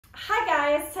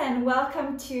guys, and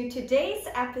welcome to today's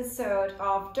episode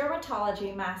of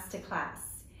Dermatology Masterclass.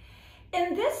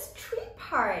 In this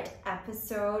three-part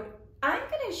episode, I'm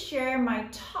going to share my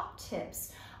top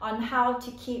tips on how to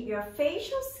keep your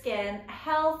facial skin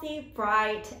healthy,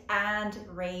 bright, and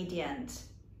radiant.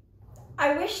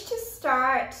 I wish to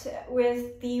start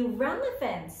with the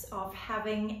relevance of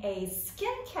having a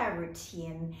skincare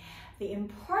routine, the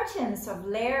importance of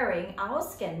layering our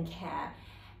skincare,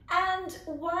 and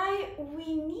why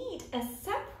we need a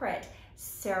separate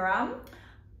serum,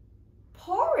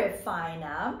 pore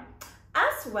refiner,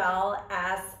 as well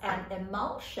as an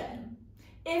emulsion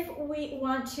if we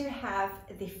want to have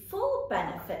the full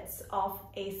benefits of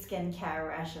a skincare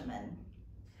regimen.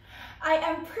 I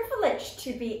am privileged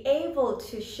to be able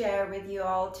to share with you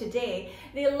all today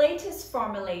the latest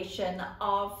formulation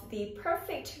of the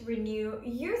Perfect Renew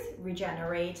Youth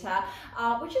Regenerator,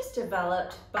 which is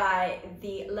developed by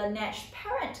the LANEIGE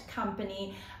parent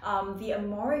company, the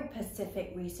LANEIGE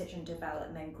Pefect Research and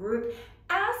Development Group,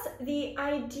 as the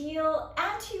ideal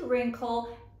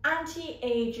anti-wrinkle,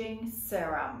 anti-aging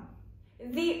serum.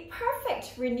 The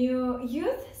Perfect Renew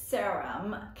Youth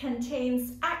Serum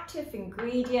contains active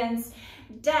ingredients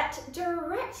that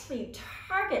directly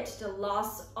target the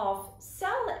loss of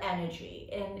cell energy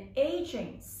in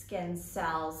aging skin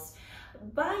cells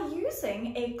by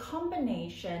using a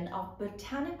combination of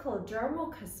botanical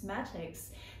dermocosmetics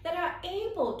that are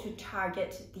able to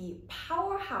target the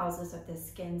powerhouses of the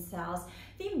skin cells,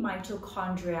 the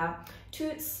mitochondria,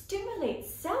 to stimulate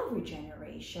cell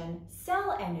regeneration,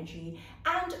 cell energy,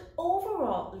 and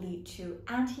overall lead to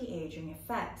anti-aging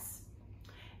effects.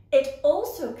 It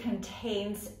also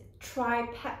contains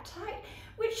tripeptide,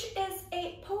 which is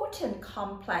a potent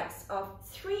complex of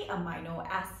 3 amino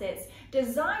acids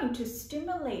designed to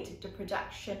stimulate the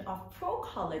production of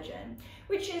procollagen,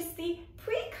 which is the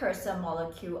precursor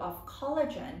molecule of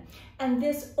collagen. And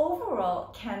this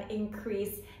overall can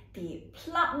increase the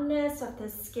plumpness of the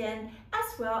skin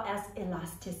as well as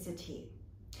elasticity.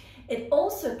 It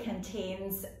also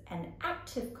contains an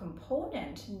active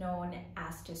component known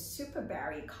as the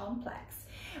superberry complex,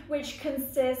 which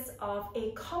consists of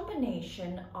a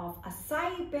combination of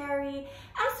acai berry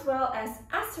as well as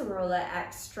acerola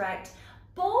extract,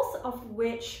 both of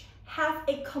which have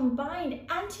a combined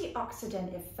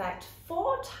antioxidant effect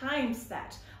 4 times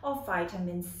that of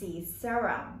vitamin C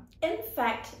serum. In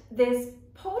fact, this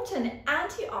potent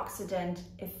antioxidant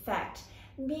effect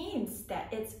means that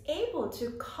it's able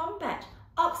to combat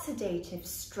oxidative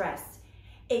stress,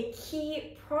 a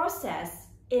key process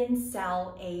in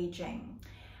cell aging.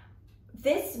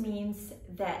 This means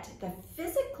that the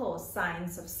physical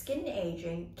signs of skin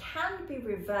aging can be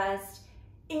reversed,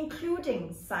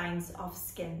 including signs of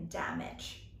skin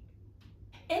damage.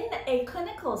 In a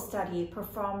clinical study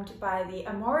performed by the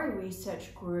LANEIGE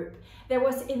Research Group, there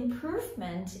was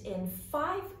improvement in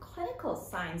 5 clinical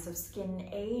signs of skin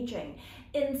aging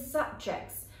in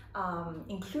subjects,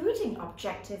 including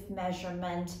objective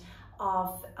measurement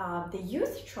of the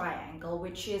youth triangle,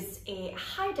 which is a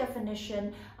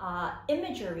high-definition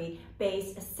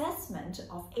imagery-based assessment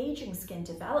of aging skin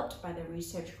developed by the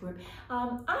research group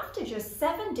after just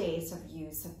 7 days of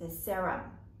use of this serum.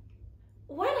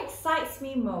 What excites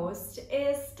me most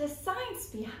is the science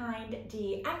behind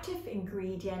the active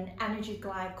ingredient energy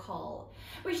glycol,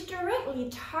 which directly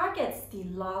targets the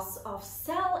loss of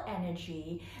cell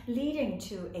energy, leading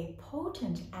to a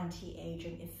potent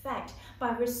anti-aging effect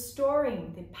by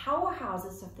restoring the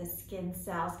powerhouses of the skin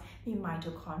cells, the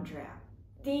mitochondria.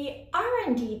 The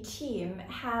R&D team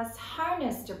has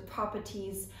harnessed the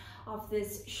properties of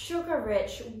this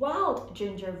sugar-rich wild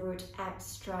ginger root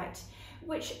extract,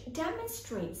 which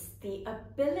demonstrates the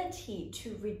ability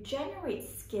to regenerate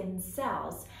skin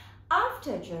cells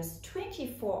after just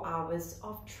 24 hours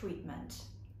of treatment.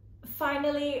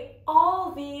 Finally,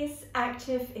 all these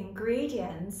active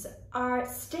ingredients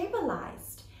are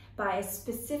stabilized by a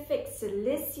specific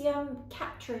silicium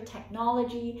capture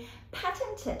technology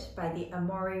patented by the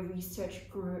LANEIGE Research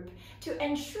Group to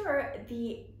ensure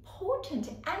the potent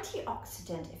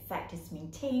antioxidant effect is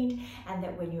maintained, and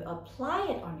that when you apply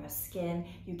it on your skin,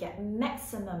 you get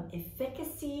maximum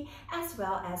efficacy as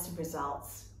well as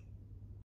results.